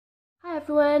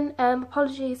everyone,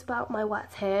 apologies about my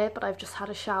wet hair, but I've just had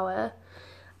a shower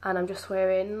and I'm just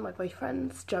wearing my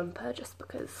boyfriend's jumper just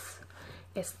because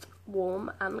it's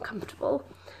warm and comfortable.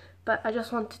 But I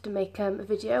just wanted to make a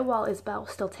video while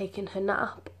Isabel's still taking her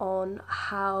nap on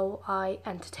how I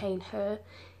entertain her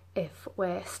if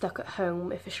we're stuck at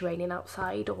home, if it's raining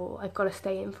outside or I've got to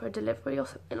stay in for a delivery or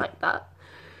something like that.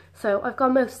 So I've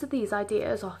got most of these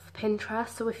ideas off Pinterest,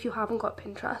 so if you haven't got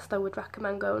Pinterest I would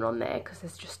recommend going on there because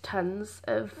there's just tons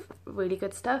of really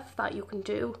good stuff that you can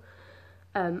do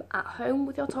at home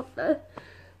with your toddler.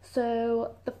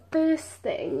 So the first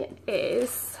thing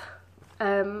is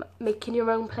making your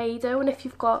own Play-Doh, and if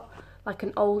you've got like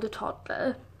an older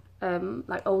toddler,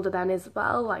 like older than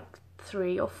Isabel, like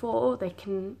 3 or 4, they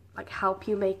can like help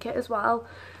you make it as well.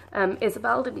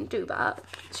 Isabel didn't do that,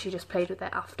 she just played with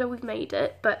it after we've made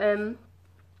it, but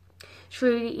it's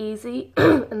really easy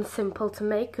and simple to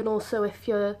make. And also if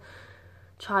your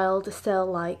child is still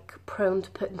like prone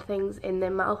to putting things in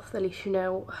their mouth, at least you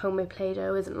know homemade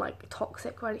Play-Doh isn't like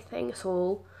toxic or anything, it's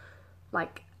all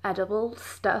like edible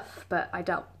stuff, but I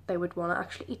doubt they would want to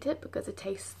actually eat it because it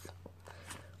tastes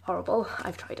horrible.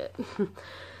 I've tried it.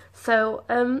 So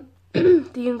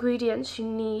the ingredients you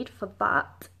need for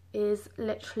that is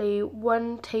literally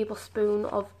 1 tablespoon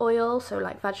of oil, so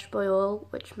like vegetable oil,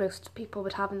 which most people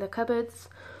would have in their cupboards,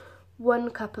 1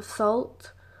 cup of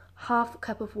salt, half a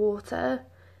cup of water,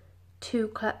 2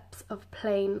 cups of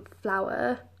plain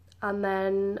flour, and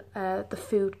then the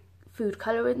food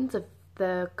colourings of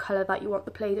the colour that you want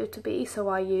the Play-Doh to be. So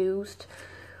I used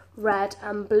red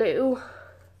and blue,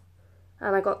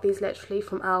 and I got these literally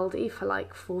from Aldi for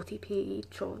like 40p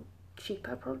each, or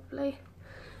cheaper probably.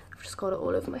 I've just got it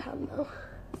all over my hand now.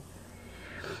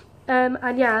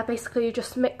 And yeah, basically you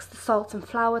just mix the salt and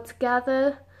flour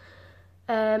together.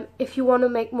 If you want to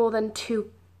make more than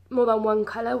 1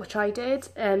 colour, which I did,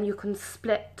 you can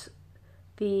split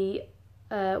the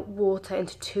water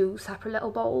into 2 separate little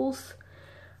bowls,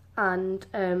 and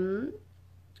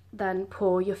then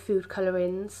pour your food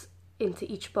colourings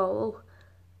into each bowl,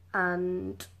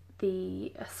 and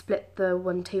split the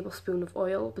 1 tablespoon of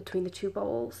oil between the 2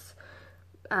 bowls.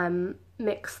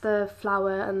 Mix the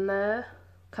flour and the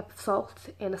cup of salt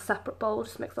in a separate bowl,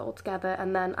 just mix it all together,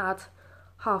 and then add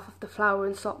half of the flour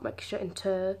and salt mixture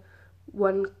into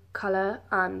 1 colour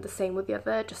and the same with the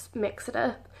other. Just mix it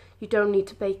up. You don't need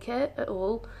to bake it at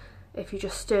all. If you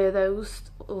just stir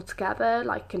those all together,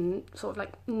 like, and sort of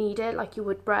like knead it like you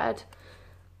would bread,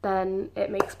 then it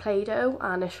makes Play-Doh,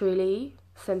 and it's really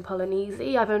simple and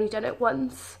easy. I've only done it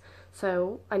once,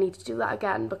 so I need to do that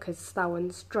again because that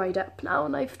one's dried up now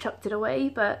and I've chucked it away.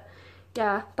 But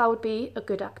yeah, that would be a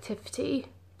good activity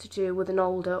to do with an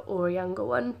older or a younger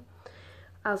one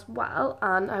as well.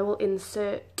 And I will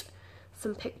insert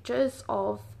some pictures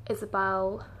of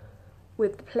Isabel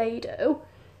with the Play-Doh.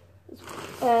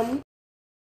 And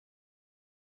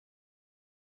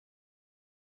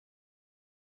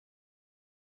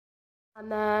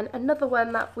then another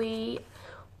one that we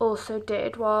also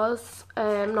did was,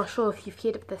 I'm not sure if you've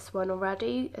heard of this one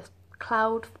already, it's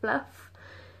cloud fluff,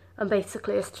 and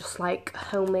basically it's just like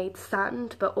homemade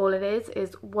sand, but all it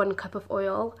is 1 cup of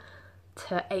oil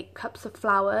to 8 cups of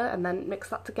flour, and then mix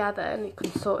that together, and you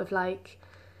can sort of like,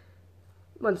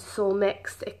 once it's all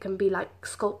mixed, it can be like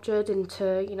sculptured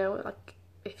into, you know, like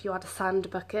if you had a sand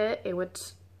bucket, it would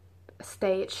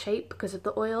stay its shape because of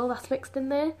the oil that's mixed in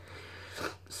there.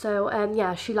 So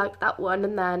yeah, she liked that one,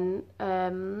 and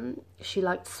then she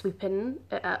liked sweeping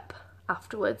it up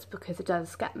afterwards because it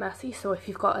does get messy. So if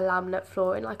you've got a laminate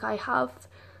flooring like I have,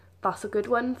 that's a good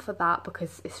one for that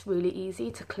because it's really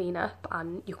easy to clean up,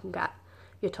 and you can get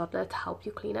your toddler to help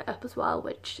you clean it up as well,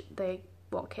 which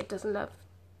what kid doesn't love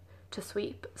to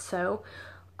sweep? So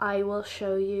I will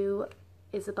show you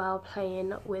Isabel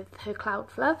playing with her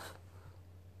cloud fluff.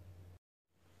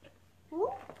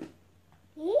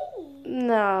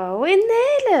 No, in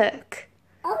there, look.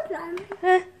 Hold on.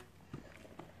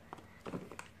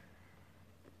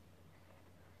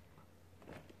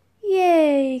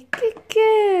 Yay, good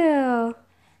girl.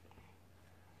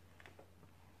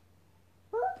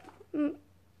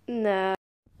 No.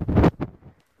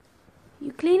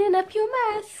 You cleaning up your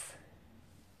mess?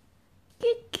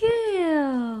 Good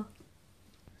girl.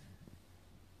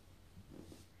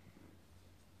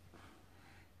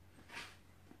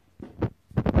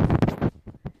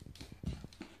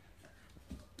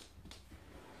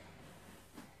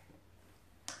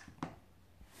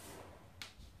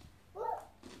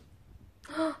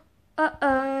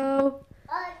 Uh-oh.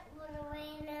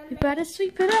 You better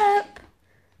sweep it up.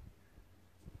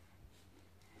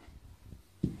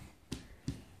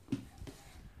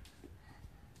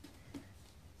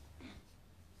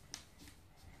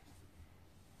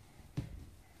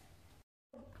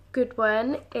 good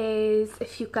one is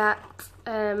if you get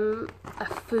a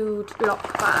food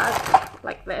lock bag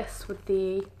like this with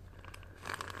the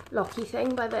locky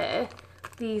thing by there.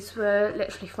 These were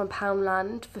literally from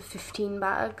Poundland for 15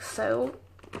 bags, so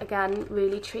again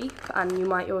really cheap, and you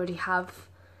might already have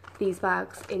these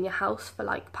bags in your house for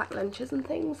like packed lunches and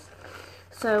things.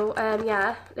 So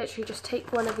yeah, literally just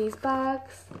take one of these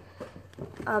bags,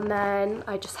 and then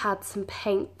I just had some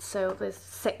paint, so there's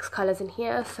 6 colours in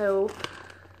here, so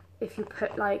if you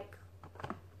put like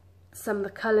some of the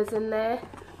colours in there,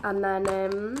 and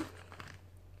then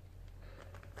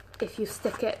if you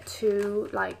stick it to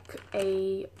like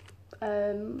a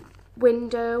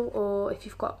window, or if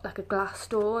you've got like a glass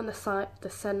door and the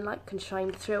sunlight can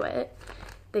shine through it,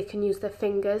 they can use their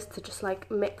fingers to just like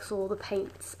mix all the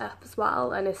paints up as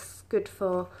well, and it's good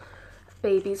for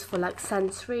babies for like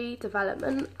sensory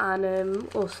development. And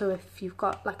also if you've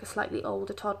got like a slightly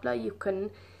older toddler, you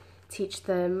can teach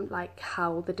them like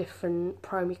how the different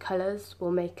primary colours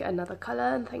will make another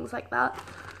colour and things like that.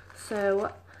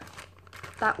 So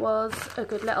that was a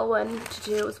good little one to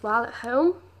do as well at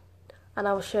home, and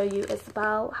I will show you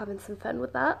Isabel having some fun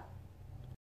with that.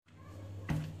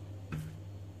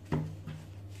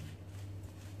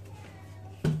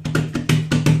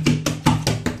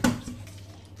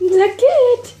 Look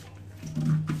it!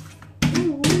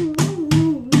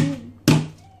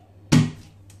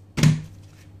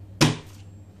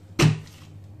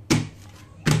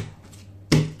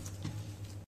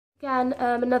 Again,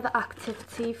 another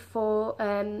activity for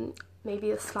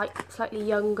maybe a slightly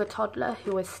younger toddler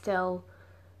who is still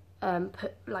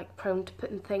prone to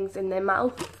putting things in their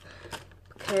mouth,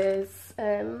 because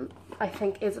I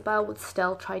think Isabel would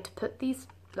still try to put these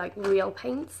like real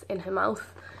paints in her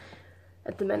mouth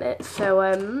at the minute.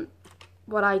 So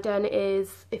what I done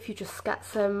is, if you just get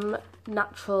some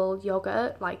natural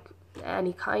yogurt, like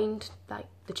any kind, like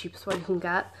the cheapest one you can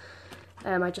get.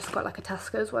 I just got like a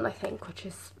Tesco's one, I think, which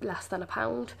is less than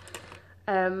 £1.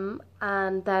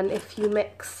 And then if you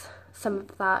mix some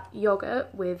of that yogurt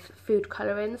with food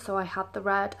colouring, so I had the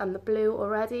red and the blue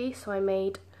already, so I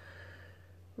made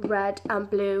red and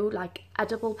blue like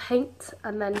edible paint,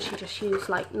 and then she just used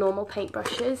like normal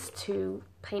paintbrushes to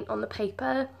paint on the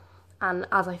paper, and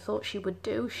as I thought she would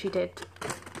do, she did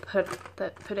put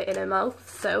it in her mouth.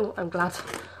 So I'm glad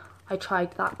I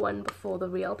tried that one before the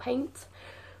real paint.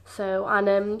 So,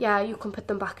 and yeah, you can put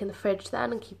them back in the fridge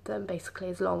then and keep them basically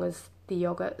as long as the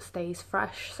yogurt stays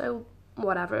fresh, so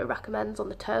whatever it recommends on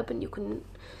the tub, and you can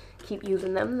keep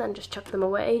using them, then just chuck them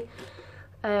away.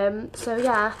 So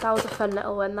yeah, that was a fun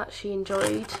little one that she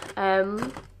enjoyed.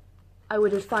 I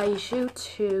would advise you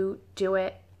to do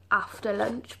it after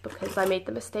lunch, because I made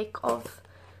the mistake of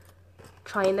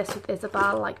trying this with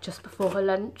Isabel like just before her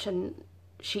lunch, and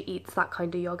she eats that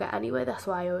kind of yogurt anyway. That's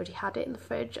why I already had it in the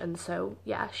fridge, and so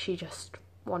yeah, she just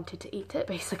wanted to eat it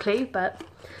basically. But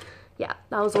yeah,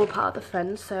 that was all part of the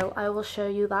fun, so I will show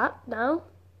you that now.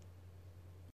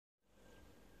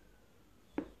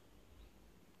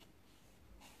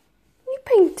 You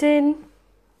painting?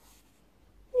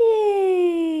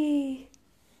 Yay!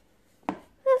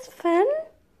 That's fun.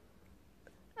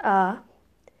 Ah,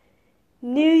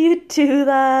 knew you'd do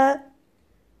that.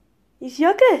 It's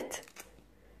yogurt.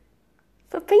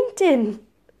 For painting,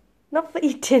 not for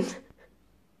eating.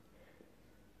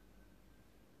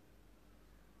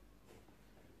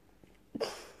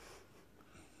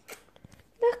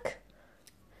 Look.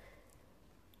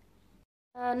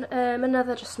 And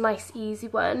another just nice easy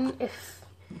one, if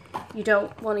you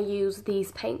don't want to use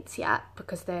these paints yet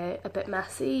because they're a bit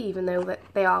messy, even though that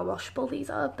they are washable, these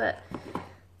are, but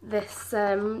this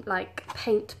like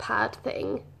paint pad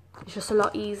thing is just a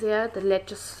lot easier. The lid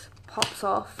just pops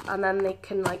off, and then they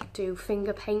can like do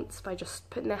finger paints by just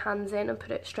putting their hands in and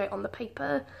put it straight on the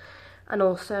paper. And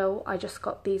also I just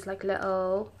got these like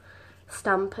little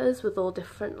stampers with all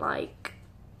different like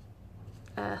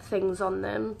things on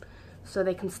them, so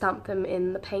they can stamp them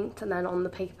in the paint and then on the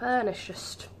paper, and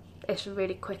it's a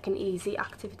really quick and easy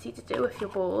activity to do if you're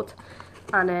bored.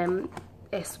 And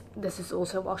this is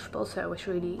also washable, so it's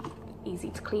really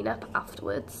easy to clean up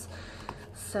afterwards.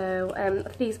 So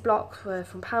these blocks were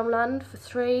from Poundland for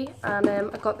 3, and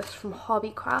I got this from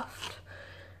Hobbycraft.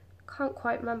 Can't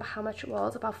quite remember how much it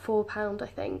was, about £4 I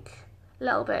think. A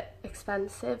little bit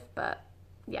expensive, but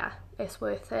yeah, it's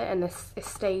worth it, and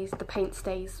the paint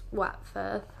stays wet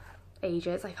for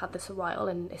ages. I've had this a while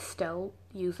and it's still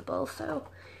usable, so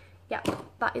yeah,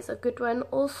 that is a good one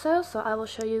also, so I will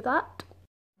show you that.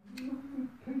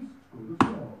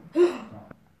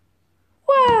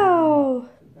 Wow!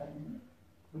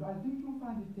 But I think you'll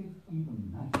find it tastes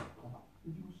even nicer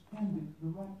if you stand it the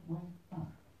right way up.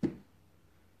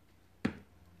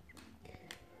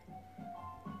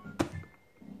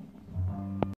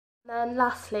 then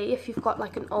lastly, if you've got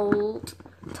like an old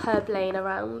tub laying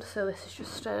around, so this is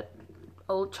just an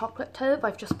old chocolate tub,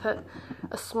 I've just put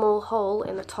a small hole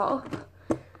in the top,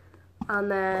 and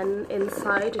then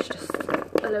inside is just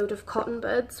a load of cotton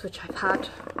buds, which I've had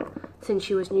since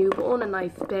she was newborn and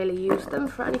I've barely used them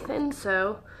for anything,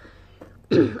 so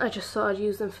I just thought I'd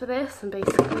use them for this, and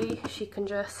basically she can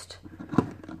just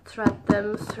thread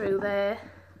them through there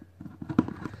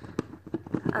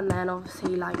and then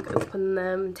obviously like open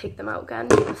them and take them out again,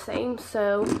 do the same.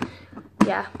 So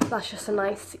yeah, that's just a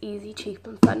nice, easy, cheap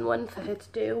and fun one for her to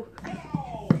do. And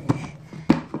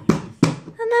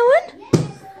that one?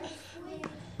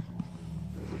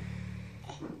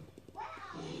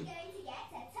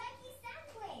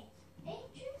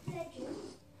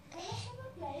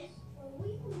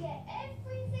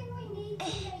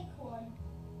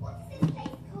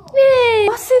 Yay!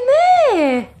 What's in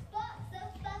there?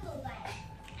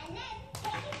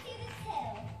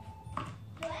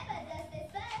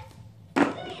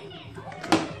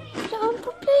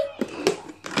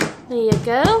 There you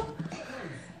go.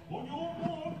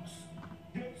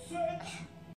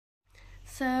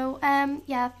 So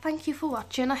yeah, thank you for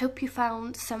watching. I hope you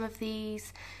found some of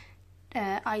these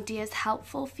ideas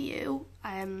helpful for you,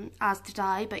 as did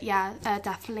I. But yeah,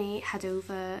 definitely head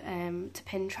over to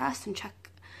Pinterest and check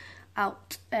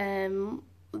out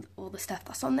all the stuff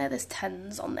that's on there. There's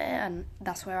tons on there, and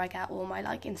that's where I get all my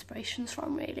like inspirations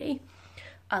from, really,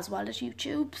 as well as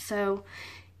YouTube. So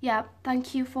yeah,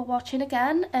 thank you for watching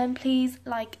again, and please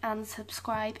like and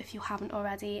subscribe if you haven't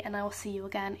already, and I will see you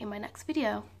again in my next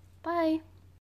video. Bye.